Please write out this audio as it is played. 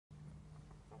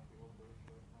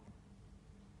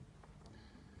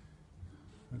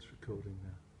phone's recording now.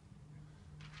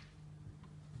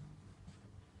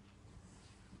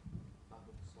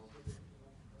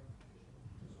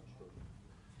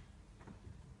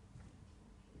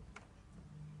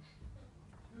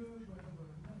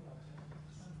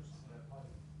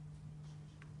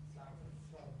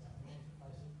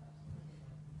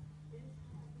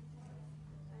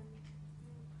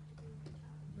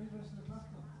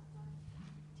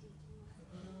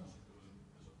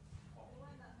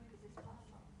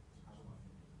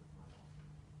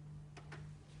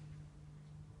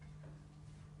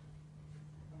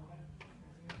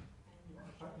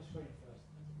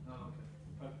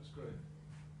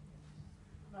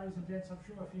 Ladies and gents, I'm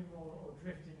sure a few more will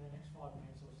drift in the next 5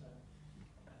 minutes or so.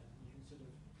 You can sort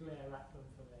of glare at them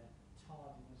for their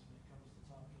tardiness when it comes to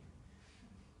timekeeping.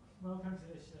 Welcome to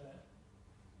this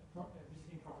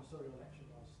visiting professorial lecture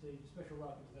by Steve. A special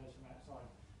welcome to those from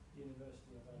outside the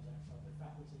university or those outside the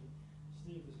faculty.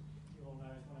 Steve, as you all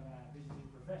know, is one of our visiting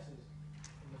professors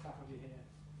in the faculty here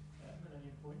at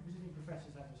Millennium Point. Visiting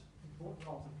professors have an important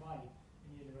role to play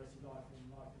in university life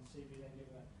and CV. They give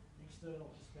an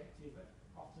external perspective,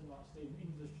 often like Steve,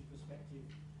 industry perspective.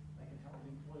 They can help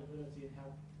with employability and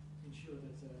help ensure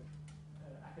that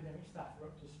academic staff are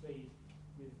up to speed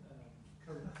with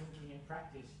current thinking and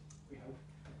practice, we hope.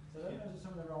 So those are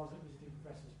some of the roles that visiting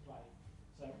professors play.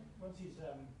 So once he's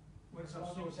got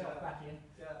himself back in,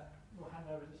 we'll hand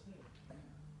over to Steve.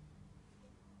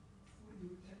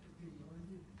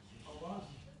 I was.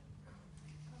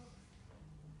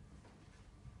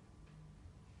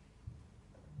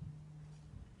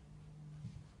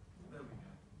 There we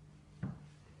go. Right,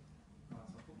 so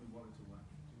I put my wallet away.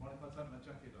 Do you mind if I take my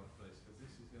jacket off, please? Because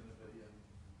this is going to be a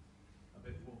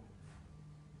bit warm.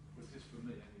 Well, just for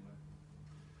me, anyway.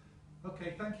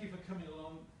 Okay, thank you for coming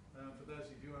along. For those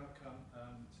of you who have come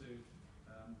to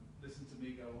listen to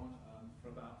me go on for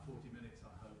about 40 minutes,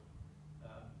 I hope.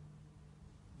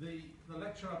 The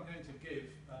lecture I'm going to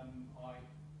give, I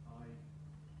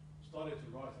started to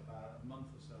write about a month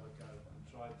or so ago and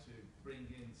tried to bring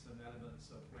in some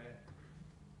elements of where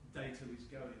data is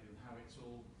going and how it's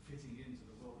all fitting into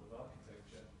the world of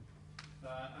architecture.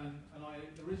 And I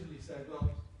originally said, well,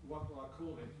 what will I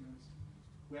call it?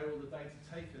 Where will the data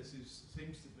take us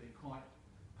seems to be quite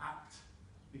apt,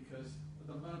 because at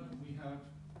the moment we have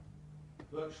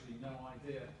virtually no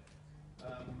idea.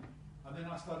 And then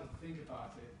I started to think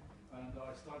about it, and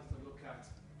I started to look at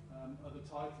other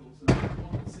titles, and the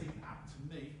one that seemed apt to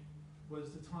me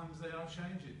was The Times They Are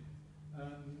Changing,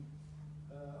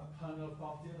 a poem of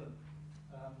Bob Dylan.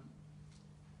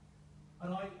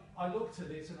 And I looked at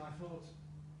it and I thought,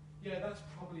 yeah, that's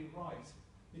probably right,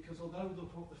 because although the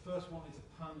first one is a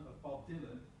poem of Bob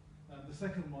Dylan, the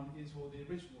second one is, or the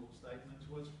original statement,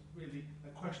 was really a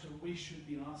question we should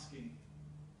be asking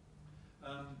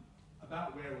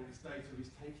about where all this data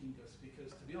is taking us,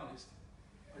 because to be honest,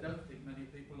 I don't think many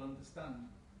people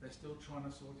understand. They're still trying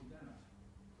to sort it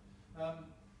out.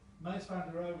 Maes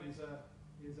van der Rohe is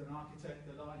an architect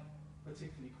that I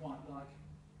particularly quite like.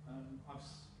 I've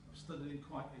studied him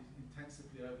quite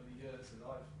intensively over the years, and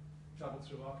I've travelled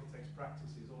through architects'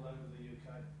 practices all over the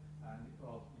UK, and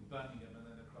well, in Birmingham, and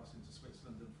then across into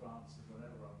Switzerland and France and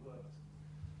wherever I've worked.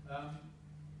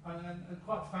 And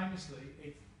quite famously,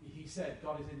 he said,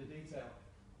 God is in the detail.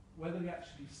 Whether he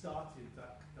actually started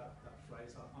that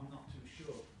phrase, I'm not too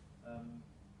sure.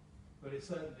 But it's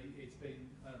been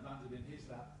landed in his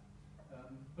lap.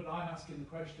 But I'm asking the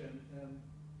question,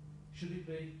 should it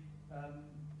be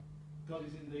God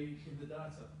is in the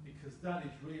data? Because that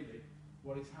is really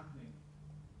what is happening.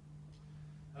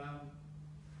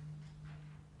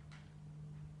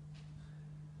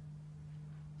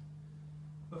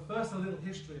 But first, a little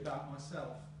history about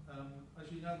myself.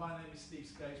 As you know, my name is Steve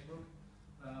Skaisbrook.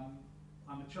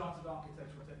 I'm a chartered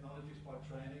architectural technologist by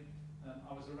training.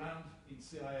 I was around in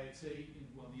CIAT in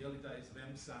the early days of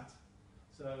MSAT.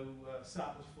 So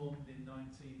SAT was formed in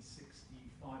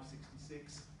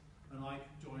 1965-66, and I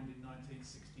joined in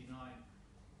 1969.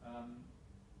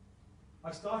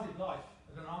 I started life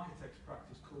at an architect's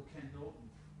practice called Ken Norton,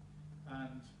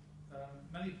 and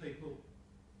many people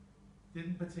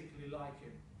didn't particularly like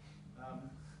him.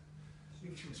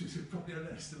 Which was probably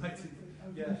underestimated.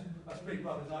 Yeah, I was pretty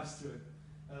rather nice to him.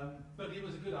 But he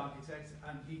was a good architect,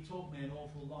 and he taught me an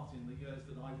awful lot in the years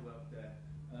that I worked there.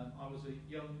 I was a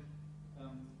young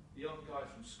guy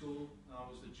from school, and I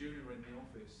was a junior in the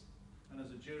office. And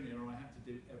as a junior, I had to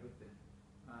do everything.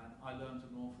 And I learned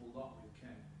an awful lot with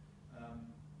Ken.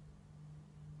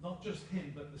 Not just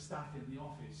him, but the staff in the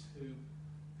office who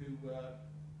were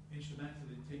instrumental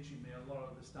in teaching me a lot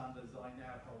of the standards I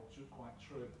now hold quite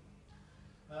true.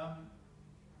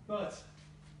 But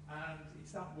And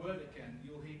it's that word again,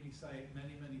 you'll hear me say it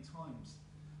many, many times.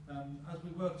 As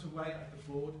we worked away at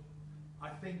the board, I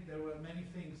think there were many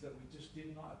things that we just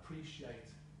did not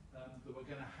appreciate that were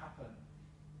going to happen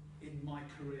in my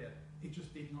career. It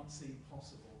just did not seem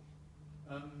possible.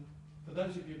 For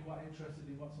those of you quite interested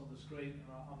in what's on the screen,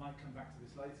 I might come back to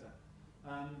this later,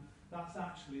 that's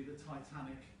actually the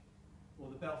Titanic, or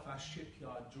the Belfast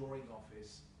Shipyard drawing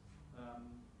office.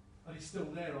 And it's still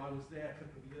there. I was there a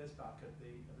couple of years back at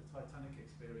the Titanic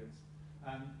experience.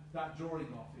 And that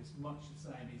drawing office, much the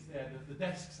same, is there. The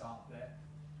desks aren't there,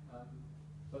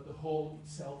 but the hall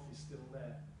itself is still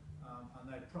there. And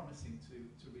they're promising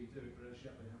to redo it, but as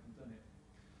yet they haven't done it.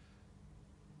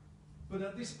 But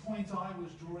at this point I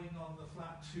was drawing on the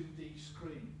flat 2D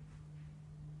screen.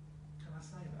 Can I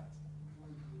say that?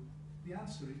 The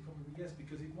answer is probably yes,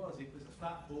 because it was. It was a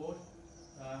flat board.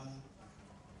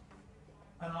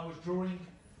 And I was drawing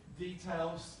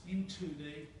details in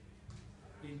 2D,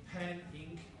 in pen,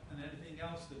 ink, and anything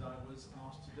else that I was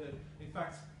asked to do. In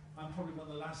fact, I'm probably one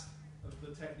of the last of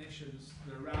the technicians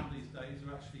that are around these days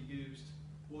who actually used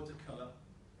watercolour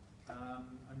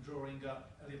and drawing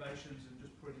up elevations and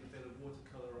just putting a bit of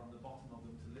watercolour on the bottom of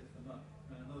them to lift them up.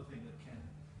 And another thing that Ken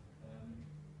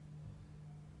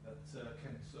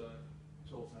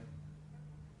taught me.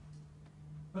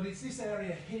 But it's this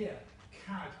area here,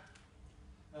 CAD,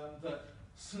 that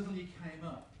suddenly came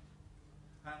up.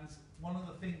 And one of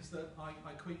the things that I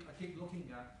keep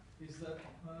looking at is that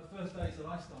the first days that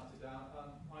I started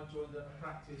out, I joined a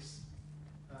practice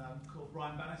called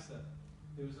Brian Bannister,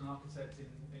 who was an architect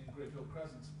in Greenfield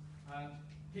Crescent. And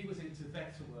he was into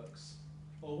Vectorworks,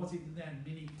 or was it then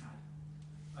Minicad?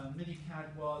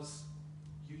 Minicad was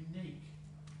unique,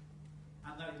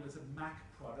 and that it was a Mac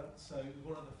product, so it was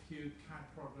one of the few CAD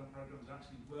programs that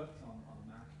actually worked on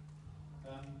Mac.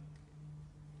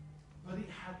 But it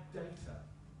had data.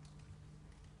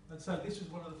 And so this was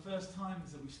one of the first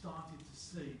times that we started to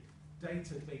see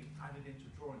data being added into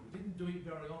drawing. We didn't do it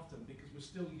very often because we're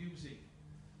still using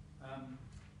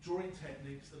drawing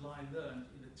techniques that I learned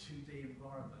in a 2D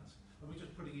environment. And we're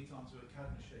just putting it onto a CAD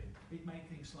machine. It made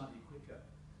things slightly quicker.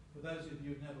 For those of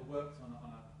you who've never worked on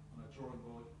a drawing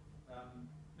board,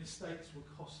 mistakes were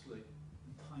costly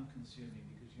and time-consuming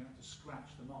because you had to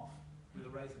scratch them off with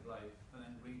a razor blade and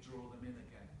then redraw them in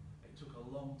again. It took a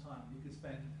long time. You could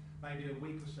spend maybe a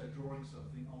week or so drawing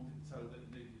something onto the toe that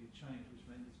needed to be changed, which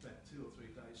meant you spent 2 or 3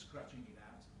 days scratching it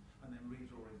out and then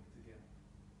redrawing it again.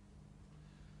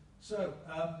 So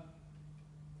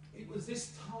it was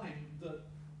this time that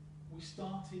we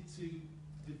started to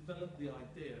develop the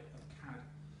idea of CAD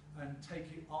and take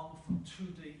it on from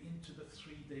 2D into the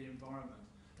 3D environment.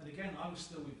 And again, I was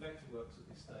still with Vectorworks at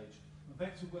this stage. And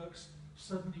Vectorworks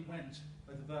suddenly went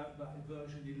at about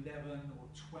version 11 or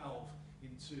 12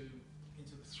 into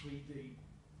the 3D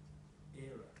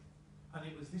era. And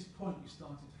it was this point we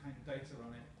started to hang data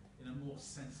on it in a more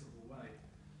sensible way.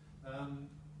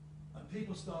 And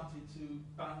people started to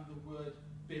ban the word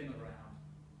BIM around.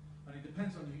 And it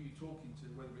depends on who you're talking to,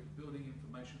 whether it's building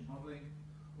information modelling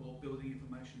or building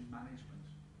information management,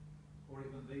 or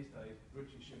even these days,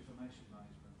 British information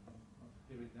management. I'm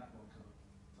hearing that one come up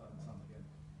time and time again.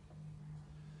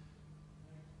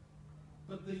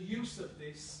 But the use of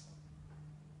this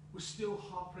was still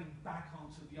harping back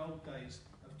onto the old days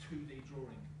of 2D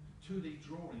drawing. 2D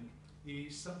drawing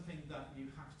is something that you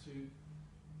have to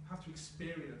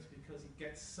experience because it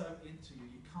gets so into you,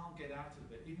 you can't get out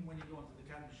of it. Even when you go onto the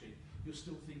CAD machine, you're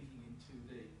still thinking in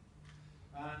 2D.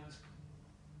 And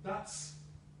that's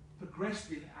progressed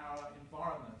in our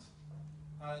environment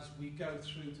as we go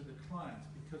through to the client,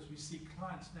 because we see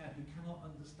clients now who cannot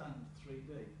understand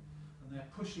 3D. And they're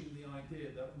pushing the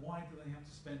idea that why do they have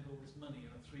to spend all this money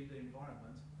in a 3D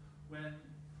environment when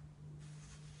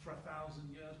for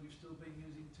 1,000 years we've still been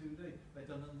using 2D. They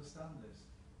don't understand this.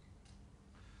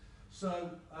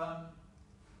 So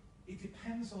it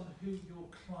depends on who your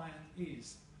client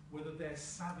is, whether they're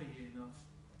savvy enough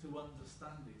to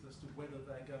understand it, as to whether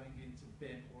they're going into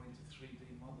BIM or into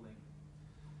 3D modelling.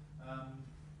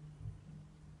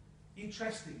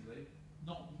 Interestingly,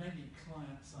 not many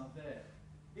clients are there.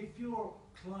 If your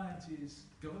client is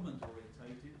government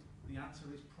orientated, the answer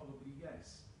is probably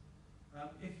yes.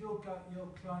 If your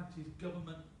client is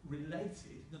government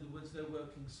related, in other words, they're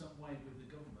working some way with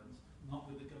the government, not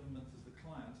with the government as the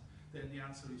client, then the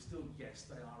answer is still yes,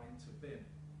 they are into BIM.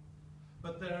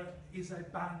 But there is a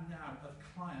band now of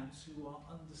clients who are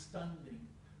understanding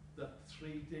that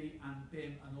 3D and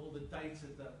BIM and all the data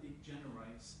that it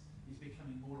generates is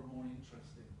becoming more and more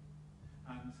interesting.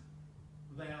 And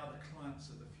they are the clients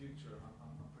of the future,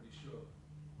 I'm pretty sure.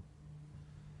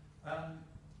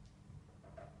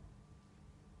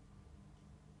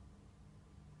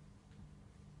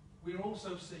 we're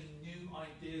also seeing new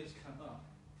ideas come up,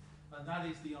 and that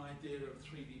is the idea of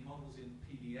 3D models in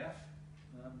PDF.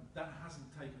 That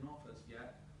hasn't taken off as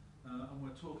yet, and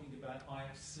we're talking about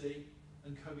IFC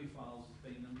and COBE files as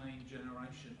being the main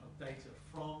generation of data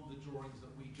from the drawings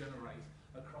that we generate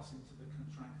across into the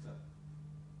contractor.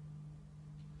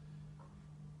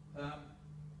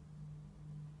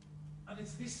 And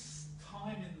it's this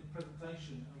time in the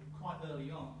presentation, quite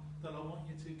early on, that I want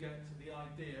you to get to the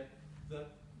idea that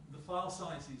the file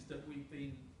sizes that we've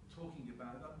been talking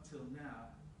about up until now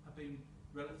have been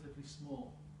relatively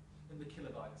small, in the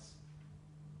kilobytes.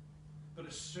 But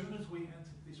as soon as we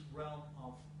entered this realm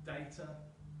of data,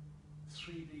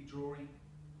 3D drawing,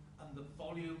 and the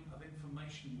volume of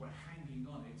information we're hanging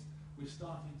on it, we're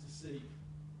starting to see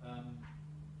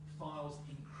files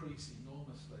increase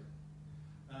enormously.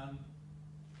 I have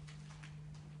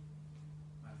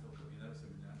to look at my notes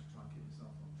every now to try and keep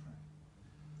myself on track.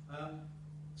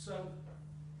 So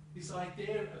this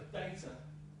idea of data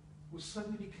was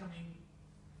suddenly becoming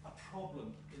a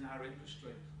problem in our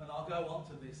industry, and I'll go on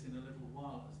to this in a little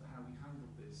while as to how we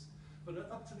handled this. But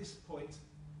up to this point,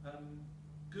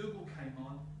 Google came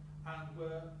on and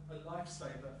were a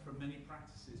lifesaver for many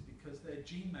practices, because their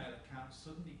Gmail account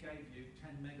suddenly gave you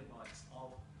 10 megabytes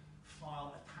of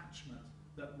file attachment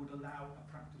that would allow a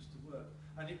practice to work.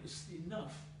 And it was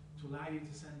enough to allow you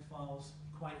to send files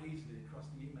quite easily across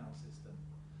the email system.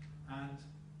 And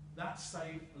that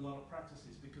saved a lot of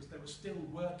practices, because they were still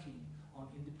working on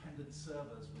independent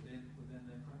servers within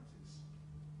their practice.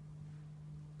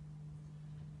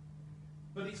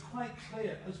 But it's quite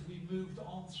clear as we moved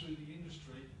on through the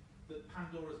industry that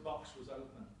Pandora's box was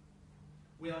open.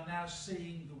 We are now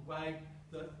seeing the way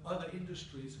that other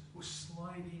industries were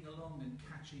sliding along and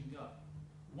catching up.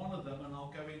 One of them, and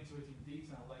I'll go into it in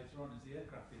detail later on, is the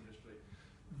aircraft industry.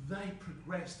 They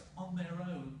progressed on their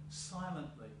own,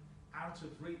 silently, out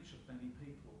of reach of many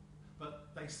people,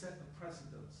 but they set the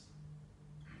precedence.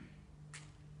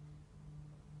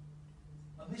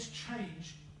 And this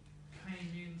change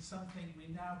came in something we're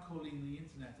now calling the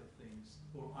Internet of Things,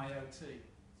 or IoT.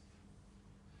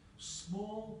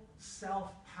 Small,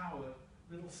 self-powered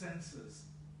little sensors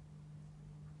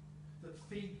that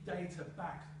feed data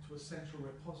back to a central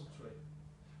repository.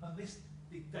 And this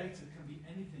data can be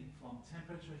anything from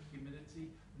temperature,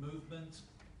 humidity, movement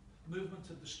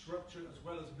of the structure, as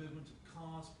well as movement of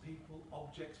cars, people,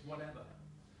 objects, whatever.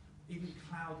 Even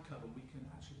cloud cover, we can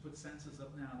actually put sensors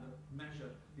up now that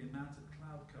measure the amount of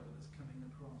cloud cover that's coming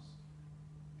across.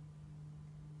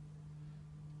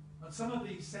 And some of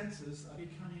these sensors are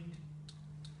becoming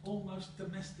almost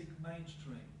domestic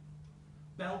mainstream.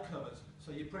 Bell covers,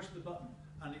 so you press the button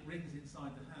and it rings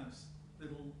inside the house.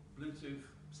 Little Bluetooth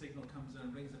signal comes in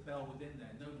and rings a bell within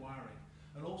there, no wiring.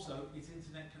 And also, it's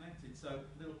internet connected, so a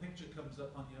little picture comes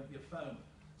up on your phone.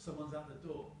 Someone's at the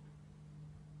door.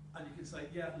 And you can say,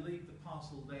 yeah, leave the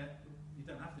parcel there. You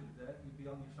don't have to be there. You'd be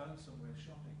on your phone somewhere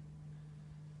shopping.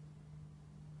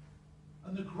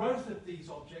 And the growth of these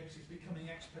objects is becoming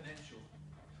exponential.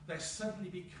 They're suddenly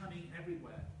becoming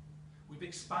everywhere. We've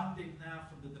expanded now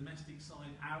from the domestic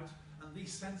side out, and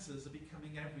these sensors are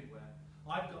becoming everywhere.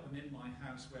 I've got them in my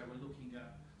house where we're looking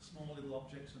at small little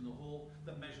objects in the hall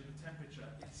that measure the temperature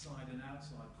inside and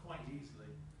outside quite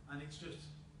easily. And it's just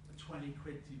a 20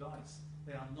 quid device.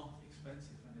 They are not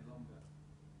expensive any longer.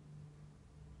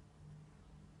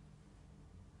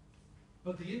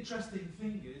 But the interesting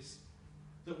thing is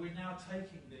that we're now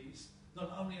taking these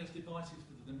not only as devices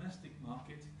for the domestic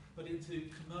market, but into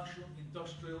commercial,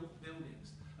 industrial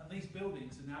buildings. And these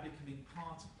buildings are now becoming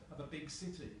part of a big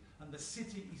city. And the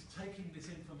city is taking this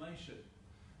information,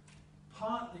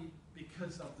 partly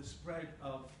because of the spread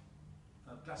of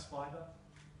glass fiber.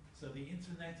 So the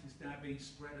internet is now being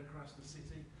spread across the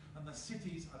city, and the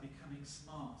cities are becoming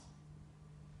smart.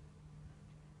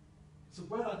 It's a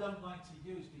word I don't like to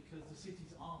use because the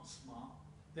cities aren't smart.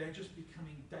 They're just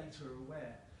becoming data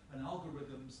aware, and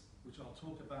algorithms, which I'll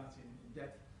talk about in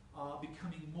depth, are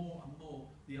becoming more and more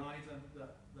the item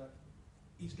that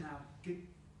is now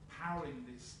powering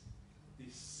this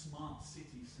smart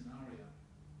city scenario.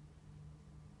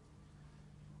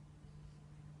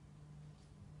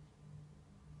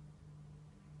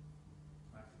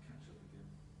 I have to catch up again,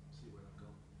 see where I've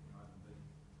gone, where I haven't been.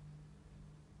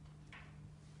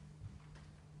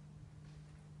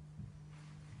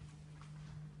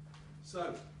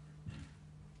 So,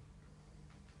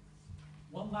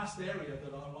 one last area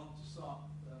that I want to start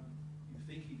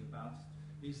thinking about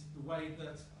is the way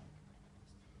that,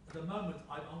 at the moment,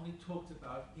 I've only talked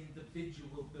about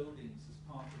individual buildings as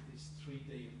part of this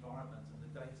 3D environment and the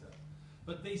data.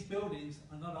 But these buildings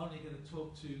are not only going to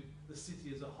talk to the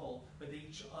city as a whole, but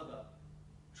each other,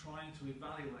 trying to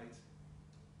evaluate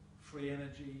free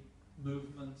energy,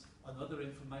 movement, and other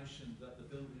information that the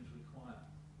buildings require.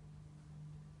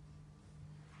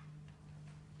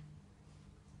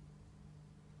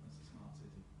 That's a smart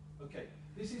city. Okay,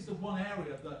 this is the one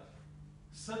area that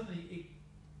suddenly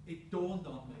it dawned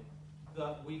on me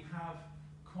that we have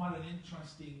quite an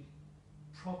interesting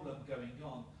problem going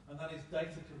on, and that is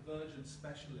data convergence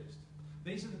specialists.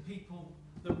 These are the people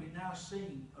that we're now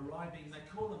seeing arriving. They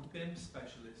call them BIM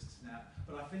specialists now,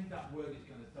 but I think that word is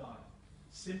going to die,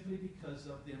 simply because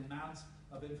of the amount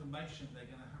of information they're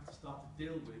going to have to start to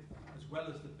deal with, as well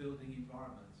as the building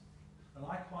environment. And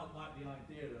I quite like the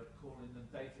idea of calling them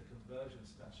data conversion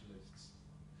specialists.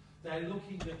 They're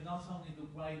looking at not only the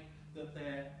way that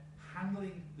they're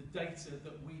handling the data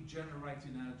that we generate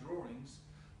in our drawings,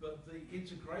 but the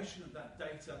integration of that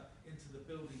data into the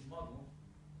building model,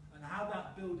 and how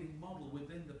that building model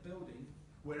within the building,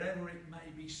 wherever it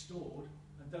may be stored,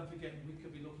 and don't forget we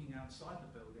could be looking outside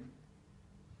the building,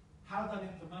 how that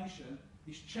information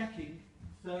is checking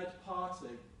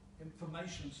third-party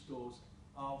information stores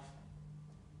of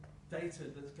data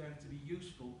that's going to be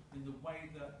useful in the way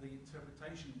that the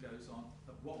interpretation goes on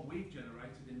of what we've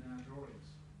generated in our drawings.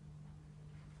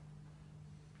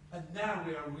 And now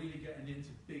we are really getting into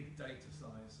big data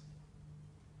size.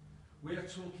 We are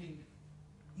talking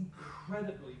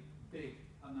incredibly big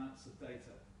amounts of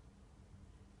data.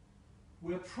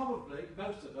 We're probably,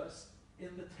 most of us,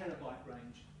 in the terabyte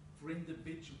range for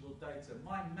individual data.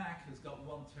 My Mac has got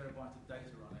 1 terabyte of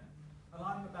data on it, and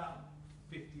I'm about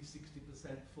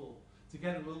 50–60% full,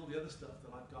 together with all the other stuff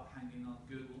that I've got hanging on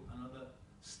Google and other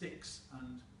sticks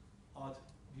and odd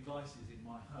devices in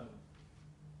my home.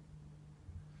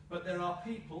 But there are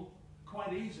people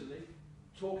quite easily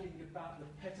talking about the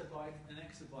petabyte and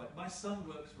exabyte. My son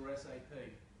works for SAP,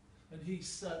 and he's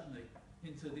certainly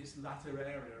into this latter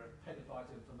area of petabyte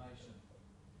information.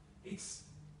 It's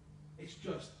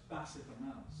just massive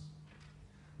amounts.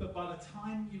 But by the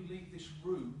time you leave this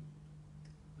room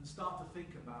and start to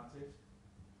think about it,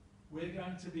 we're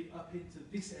going to be up into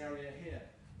this area here.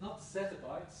 Not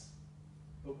zettabytes,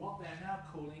 but what they're now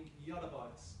calling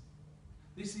yottabytes.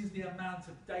 This is the amount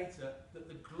of data that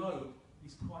the globe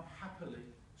is quite happily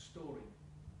storing.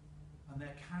 And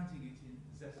they're counting it in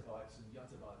zettabytes and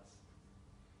yottabytes.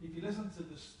 If you listen to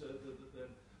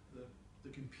the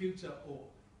computer or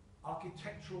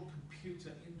architectural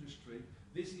computer industry,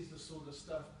 this is the sort of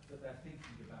stuff that they're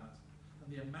thinking about.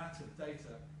 And the amount of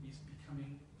data is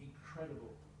becoming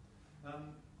incredible.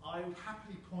 I will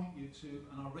happily point you to,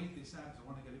 and I'll read this out because I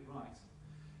want to get it right,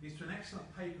 is to an excellent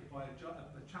paper by a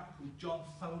chap called John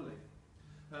Foley.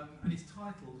 And it's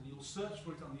titled, and you'll search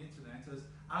for it on the internet,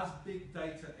 as Big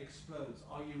Data Explodes,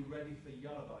 Are You Ready for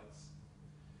Yottabytes?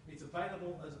 It's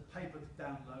available as a paper to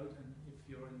download, and if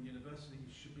you're in university,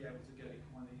 you should be able to get it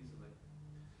quite easily.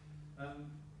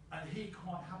 And he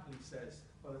quite happily says,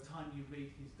 by the time you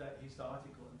read his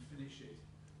article and finish it,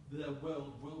 the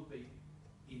world will be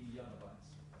in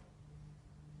yottabytes.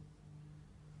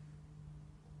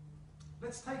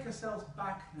 Let's take ourselves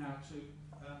back now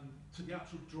to the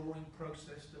actual drawing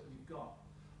process that we've got,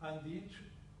 and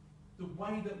the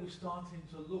way that we're starting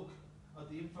to look at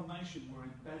the information we're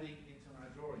embedding into our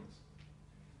drawings.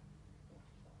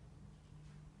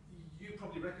 You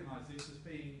probably recognise this as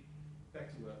being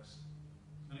Vectorworks,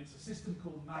 and it's a system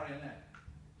called Marionette.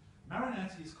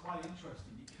 Marionette is quite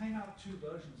interesting. It came out 2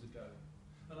 versions ago,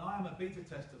 and I am a beta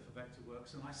tester for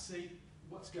Vectorworks, and I see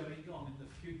what's going on in the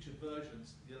future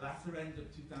versions, the latter end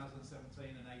of 2017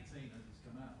 and 18 as it's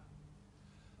come out.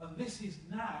 And this is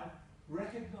now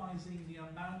recognising the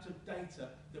amount of data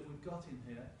that we've got in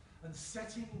here and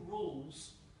setting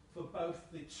rules for both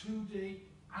the 2D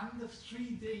and the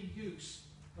 3D use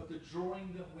of the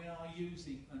drawing that we are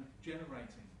using and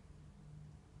generating.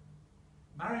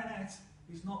 Marionette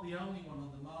is not the only one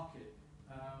on the market.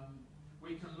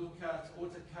 We can look at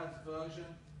AutoCAD's version,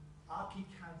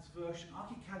 ArchiCAD's version.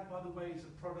 ArchiCAD, by the way, is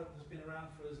a product that's been around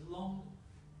for as long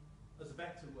as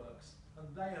Vectorworks, and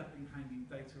they have been hanging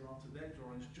data onto their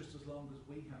drawings just as long as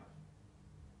we have.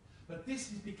 But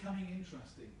this is becoming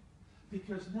interesting,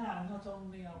 because now not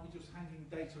only are we just hanging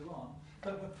data on,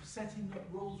 but we're setting up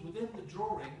rules within the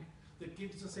drawing that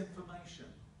gives us information.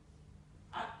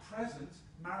 At present,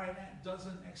 Marionette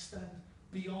doesn't extend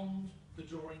beyond the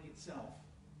drawing itself.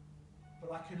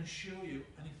 But I can assure you,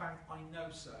 and in fact I know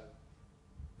so,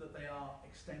 that they are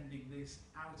extending this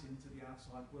out into the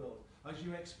outside world. As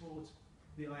you export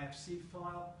the IFC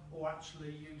file, or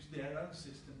actually use their own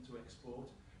system to export,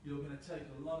 you're going to take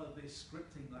a lot of this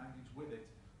scripting language with it,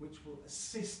 which will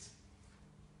assist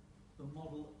the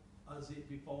model as it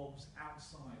evolves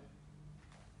outside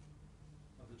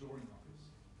of the drawing office.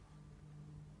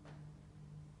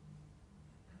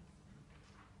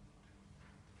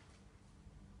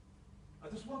 I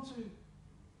just want to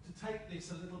take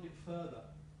this a little bit further.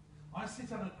 I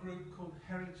sit on a group called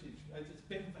Heritage, it's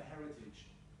BIM for Heritage.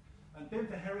 And BIM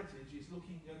for Heritage is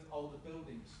looking at older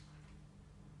buildings.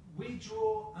 We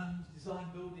draw and design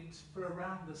buildings for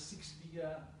around the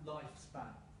 60-year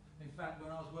lifespan. In fact,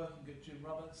 when I was working with Jim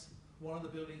Roberts, one of the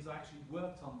buildings I actually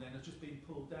worked on then has just been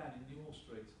pulled down in Newell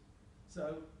Street.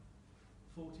 So,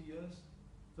 40 years,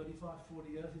 35,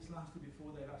 40 years it's lasted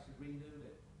before they've actually renewed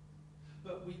it.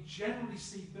 But we generally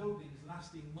see buildings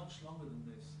lasting much longer than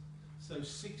this. So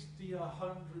 60,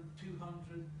 100,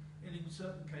 200, and in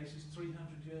certain cases 300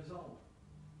 years old.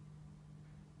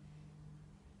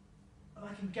 And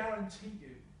I can guarantee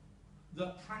you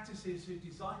that practices who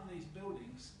design these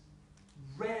buildings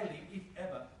rarely, if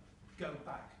ever, go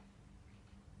back.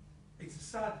 It's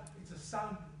a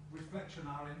sad reflection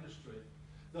on our industry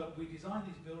that we design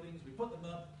these buildings, we put them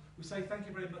up, we say thank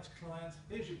you very much client,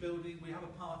 here's your building, we have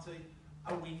a party,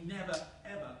 and we never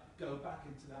ever go back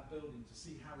into that building to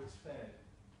see how it's fared.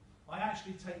 I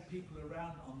actually take people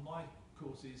around on my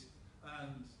courses,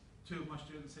 and two of my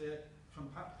students here from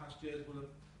past years will have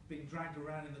been dragged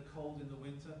around in the cold in the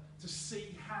winter to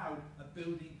see how a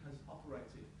building has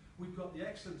operated. We've got the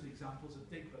excellent examples of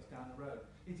Digbeth down the road.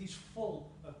 It is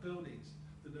full of buildings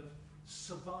that have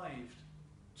survived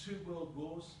 2 world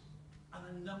wars and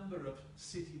a number of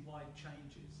citywide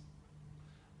changes.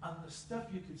 And the stuff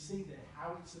you can see there,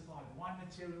 how it survived, why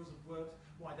materials have worked,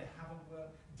 why they haven't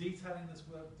worked, detailing that's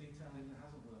worked, detailing that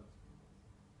hasn't worked.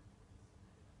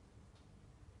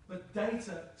 But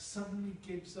data suddenly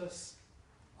gives us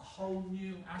a whole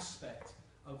new aspect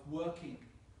of working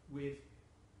with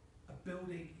a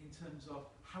building in terms of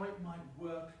how it might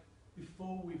work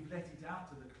before we've let it out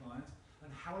to the client,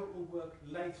 and how it will work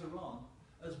later on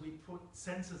as we put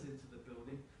sensors into the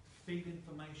building to feed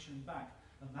information back.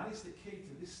 And that is the key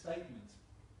to this statement,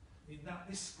 in that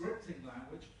this scripting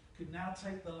language could now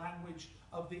take the language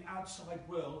of the outside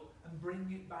world and bring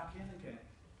it back in again.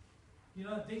 You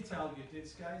know, detail you did,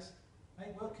 guys,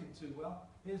 ain't working too well.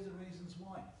 Here's the reasons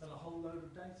why, and a whole load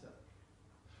of data.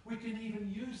 We can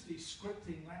even use these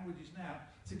scripting languages now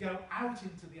to go out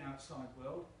into the outside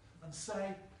world and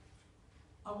say,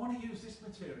 I want to use this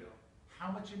material.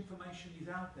 How much information is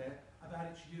out there about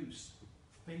its use?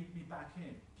 Feed me back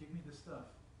in. Give me the stuff.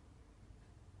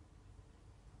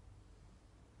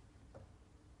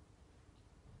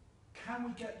 Can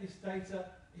we get this data,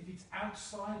 if it's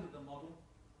outside of the model,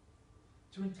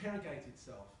 to interrogate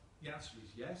itself? The answer is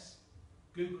yes.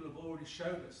 Google have already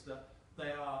showed us that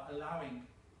they are allowing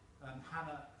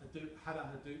HANA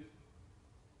Hadoop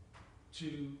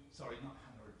to, sorry, not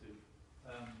HANA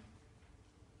Hadoop,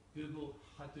 Google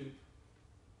Hadoop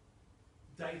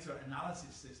data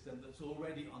analysis system that's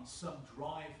already on some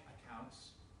Drive accounts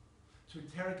to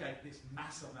interrogate this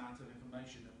mass amount of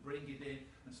information and bring it in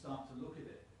and start to look at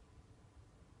it.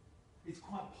 It's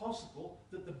quite possible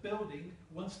that the building,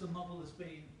 once the model has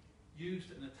been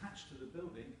used and attached to the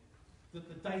building, that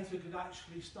the data could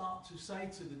actually start to say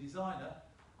to the designer,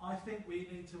 I think we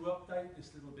need to update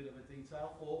this little bit of a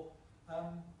detail, or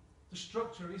the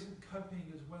structure isn't coping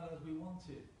as well as we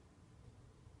wanted.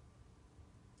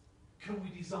 Can we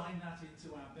design that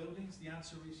into our buildings? The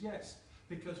answer is yes,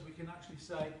 because we can actually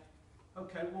say,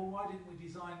 okay, well, why didn't we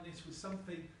design this with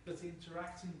something that's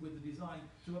interacting with the design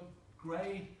to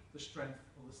upgrade the strength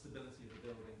or the stability of the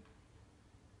building?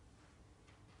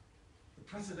 The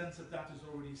precedent of that is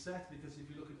already set, because if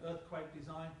you look at earthquake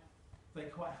design, they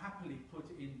quite happily put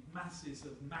in masses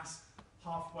of mass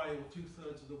halfway or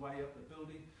 2/3 of the way up the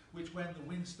building, which when the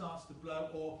wind starts to blow,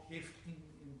 or if in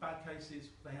bad cases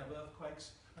they have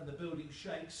earthquakes and the building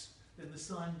shakes, then the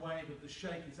sine wave of the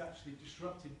shake is actually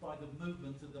disrupted by the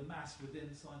movement of the mass within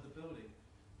inside the building.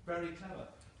 Very clever.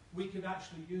 We could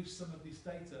actually use some of this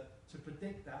data to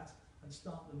predict that and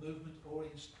start the movement, or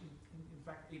in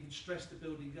fact even stress the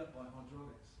building up by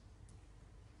hydraulics.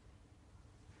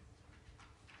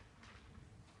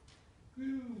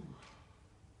 Ooh.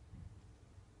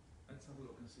 Let's have a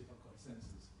look and see if I've got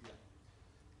sensors. Yeah.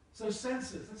 So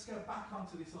sensors, let's go back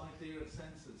onto this idea of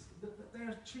sensors.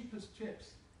 They're cheap as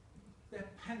chips. They're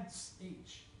pence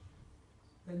each.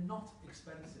 They're not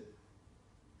expensive.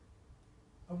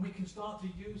 And we can start to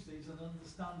use these and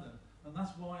understand them. And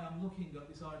that's why I'm looking at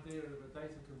this idea of a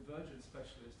data convergence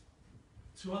specialist,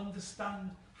 to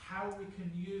understand how we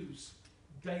can use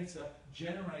data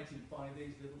generated by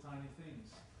these little tiny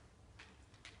things.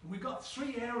 And we've got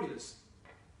 3 areas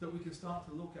that we can start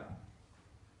to look at.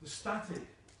 The static,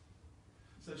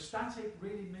 So static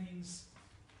really means,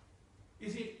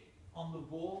 is it on the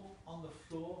wall, on the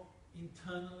floor,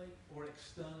 internally or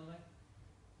externally?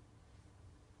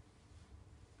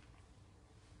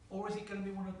 Or is it going to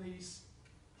be one of these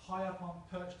high up on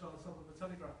perched on the top of a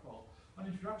telegraph pole? And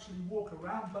if you actually walk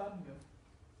around Birmingham,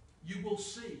 you will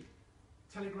see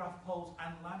telegraph poles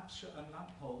and lamp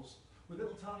poles with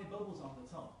little tiny bubbles on the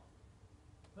top.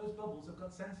 Those bubbles have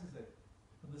got sensors in.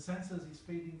 And the sensors is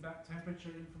feeding back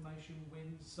temperature information,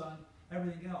 wind, sun,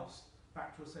 everything else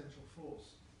back to a central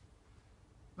force.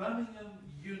 Birmingham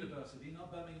University,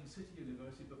 not Birmingham City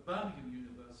University, but Birmingham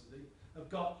University, have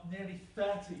got nearly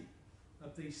 30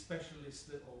 of these specialist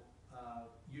little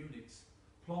units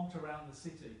plonked around the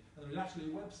city. And there's actually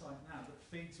a website now that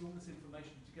feeds all this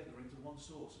information together into one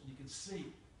source, and you can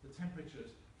see the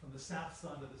temperatures from the south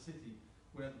side of the city,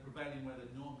 where the prevailing weather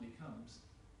normally comes.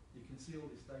 You can see all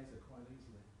this data quite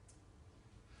easily.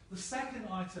 The second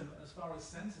item, as far as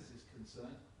sensors is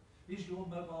concerned, is your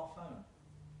mobile phone.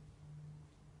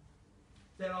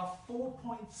 There are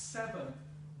 4.7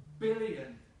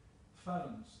 billion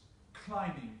phones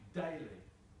climbing daily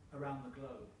around the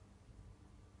globe.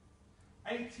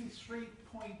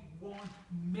 83.1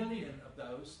 million of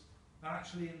those are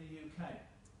actually in the UK.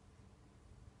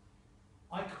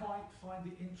 I quite find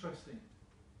it interesting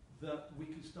that we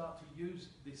could start to use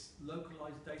this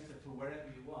localized data for wherever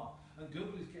you are. And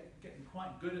Google is getting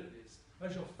quite good at this.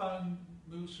 As your phone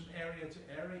moves from area to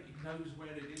area, it knows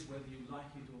where it is, whether you like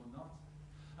it or not.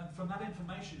 And from that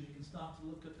information, you can start to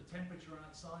look at the temperature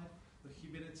outside, the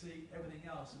humidity, everything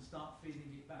else, and start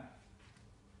feeding it back.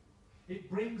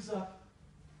 It brings up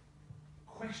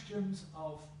questions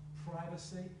of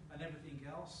privacy and everything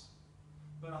else.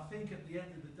 But I think at the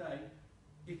end of the day,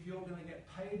 if you're going to get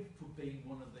paid for being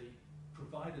one of the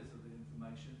providers of the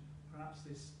information, perhaps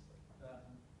this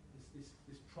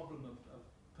problem of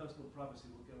personal privacy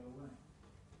will go away.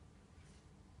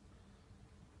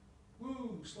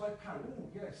 Woo, slide power. Oh,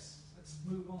 yes, let's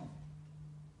move on.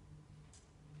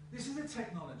 This is a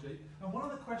technology, and one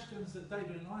of the questions that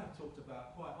David and I have talked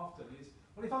about quite often is,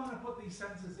 well, if I'm going to put these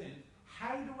sensors in,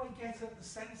 how do I get at the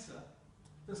sensor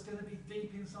that's going to be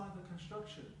deep inside the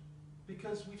construction?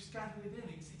 Because we've scattered it in,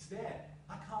 it's there.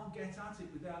 I can't get at it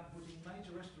without putting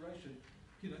major restoration,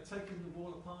 taking the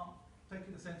wall apart,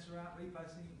 taking the sensor out,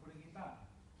 replacing it, putting it back.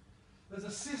 There's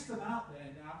a system out there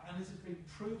now, and this has been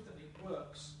proved that it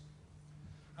works.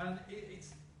 And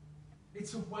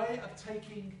it's a way of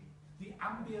taking the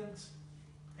ambient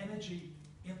energy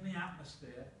in the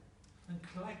atmosphere and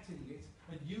collecting it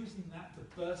and using that to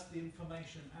burst the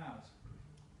information out.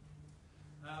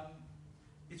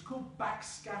 It's called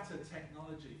backscatter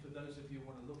technology, for those of you who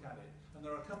want to look at it. And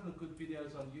there are a couple of good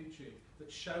videos on YouTube that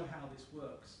show how this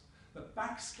works. But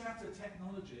backscatter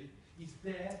technology is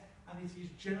there, and it is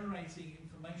generating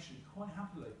information quite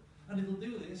happily. And it'll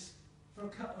do this for a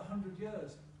couple of 100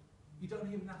 years. You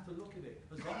don't even have to look at it.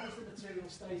 As long as the material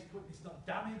stays put, it's not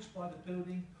damaged by the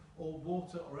building or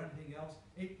water or anything else,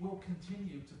 it will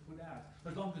continue to put out,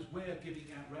 as long as we're giving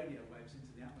out radio waves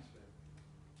into the atmosphere.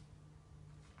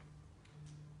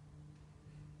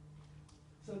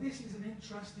 So this is an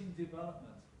interesting development.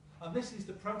 And this is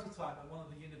the prototype that one of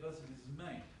the universities has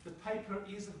made. The paper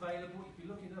is available. If you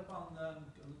look it up on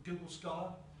Google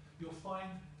Scholar, you'll find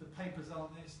the papers on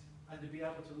this, and you'll be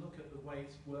able to look at the way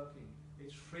it's working.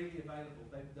 It's freely available.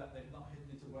 They've not hidden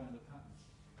it away in the patents.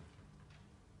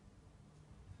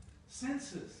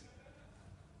 Sensors.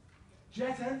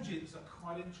 Jet engines are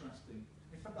quite interesting.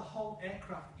 In fact, the whole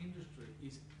aircraft industry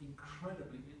is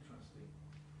incredibly interesting.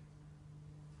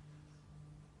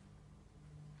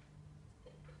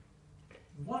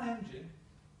 One engine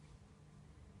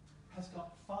has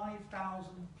got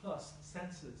 5,000 plus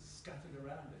sensors scattered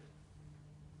around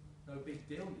it. No big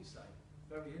deal, you say.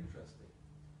 Very interesting.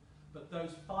 But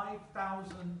those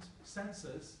 5,000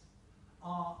 sensors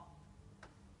are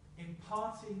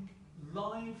imparting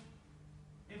live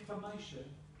information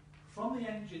from the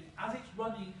engine as it's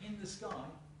running in the sky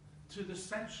to the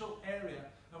central area.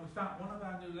 And in fact, one of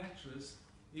our new lecturers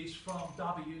is from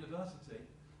Derby University,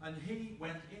 and he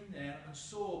went in there and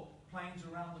saw planes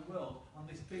around the world on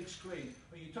this big screen.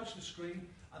 When you touch the screen,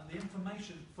 and the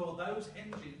information for those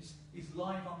engines is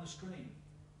live on the screen.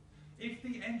 If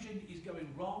the engine is going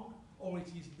wrong, or it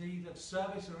is in need of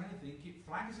service or anything, it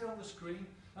flags it on the screen,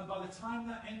 and by the time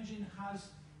that engine has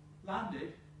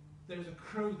landed, there's a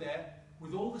crew there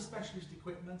with all the specialist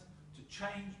equipment to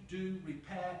change, do,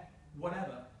 repair,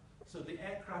 whatever. So the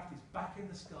aircraft is back in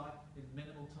the sky in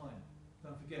minimal time.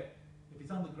 Don't forget, if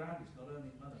it's on the ground, it's not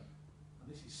earning money.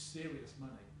 And this is serious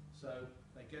money. So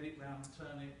they get it round,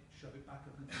 turn it, shove it back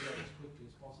up into the air as quickly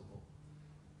as possible.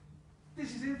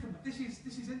 This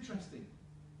is interesting.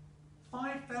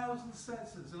 5,000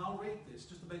 sensors, and I'll read this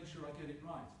just to make sure I get it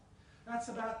right. That's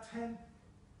about 10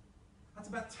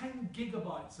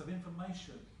 gigabytes of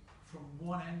information from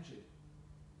one engine.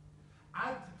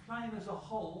 Add the plane as a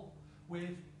whole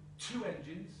with 2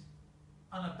 engines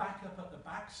and a backup at the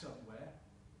back somewhere,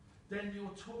 then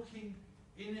you're talking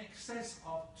in excess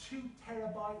of 2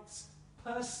 terabytes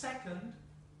per second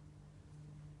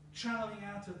channeling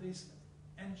out of this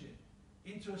engine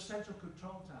into a central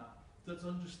control tower that's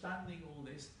understanding all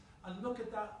this. And look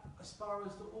at that as far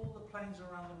as all the planes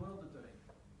around the world are doing.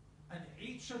 And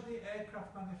each of the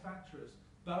aircraft manufacturers,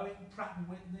 Boeing, Pratt &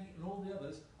 Whitney, and all the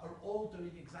others, are all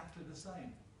doing exactly the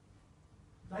same.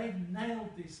 They've nailed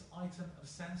this item of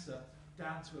sensor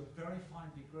down to a very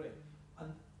fine degree.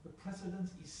 And the precedent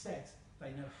is set.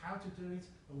 They know how to do it,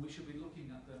 and we should be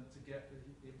looking at them to get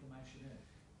the information in.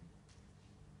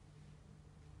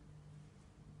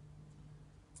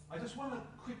 I just want to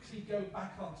quickly go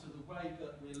back onto the way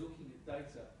that we're looking at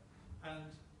data. And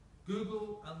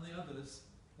Google and the others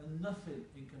are nothing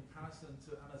in comparison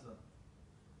to Amazon.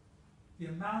 The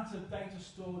amount of data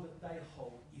stored that they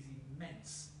hold is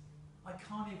immense. I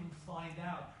can't even find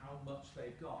out how much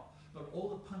they've got. But all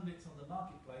the pundits on the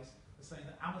marketplace are saying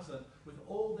that Amazon, with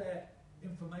all their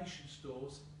information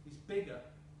stores, is bigger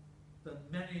than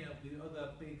many of the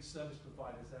other big service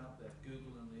providers out there,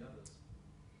 Google and the others.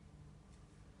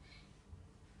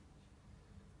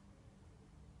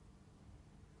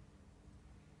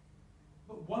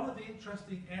 But one of the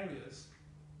interesting areas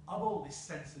of all this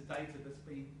sensor data that's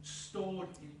been stored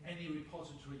in any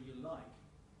repository you like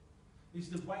is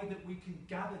the way that we can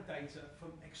gather data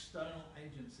from external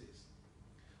agencies.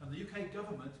 And the UK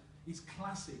government is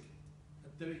classic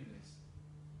at doing this.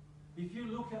 If you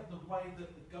look at the way that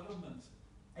the government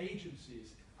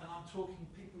agencies, and I'm talking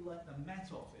people like the Met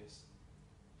Office,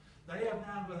 they have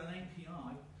now got an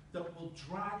API that will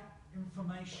drag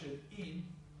information in.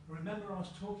 Remember I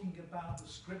was talking about the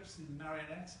scripts in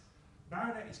Marionette?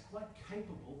 Marionette is quite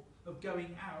capable of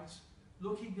going out,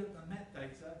 looking at the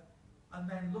metadata, and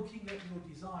then looking at your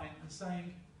design and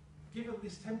saying, given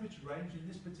this temperature range in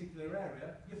this particular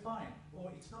area, you're fine. Or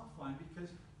it's not fine because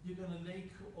you're going to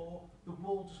leak, or the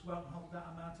wall just won't hold that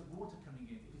amount of water coming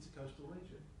in if it's a coastal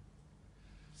region.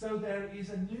 So there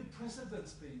is a new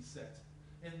precedence being set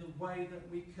in the way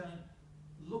that we can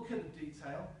look at a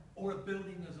detail or a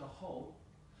building as a whole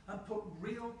and put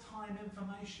real-time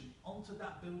information onto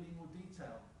that building or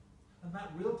detail. And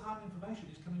that real-time information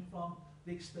is coming from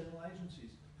the external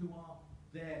agencies who are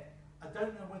there. I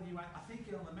don't know whether I think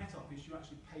on the Met Office you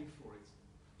actually pay for it,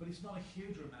 but it's not a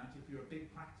huge amount if you're a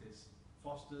big practice,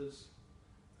 Foster's,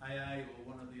 AA, or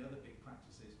one of the other big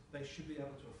practices. They should be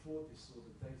able to afford this sort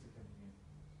of data coming in.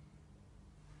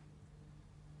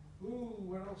 Ooh,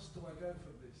 where else do I go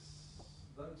for this?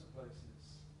 Loads of places.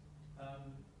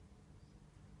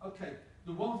 Okay,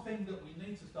 the one thing that we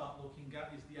need to start looking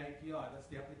at is the API, that's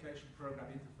the Application Program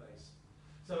Interface.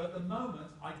 So at the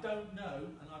moment, I don't know,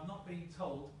 and I've not been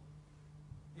told,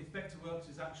 if Vectorworks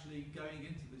is actually going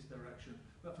into this direction.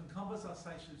 But from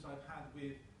conversations I've had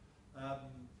with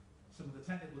some of the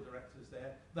technical directors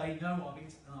there, they know of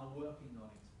it and are working on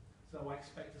it. So I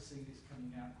expect to see this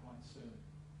coming out quite soon.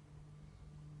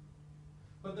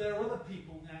 But there are other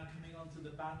people now coming onto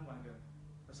the bandwagon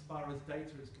as far as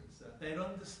data is concerned. They're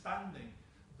understanding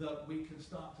that we can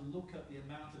start to look at the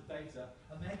amount of data,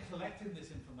 and they're collecting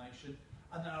this information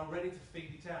and they are ready to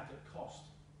feed it out at cost.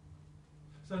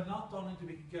 So not only do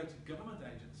we go to government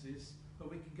agencies, but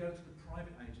we can go to the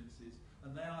private agencies,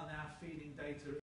 and they are now feeding data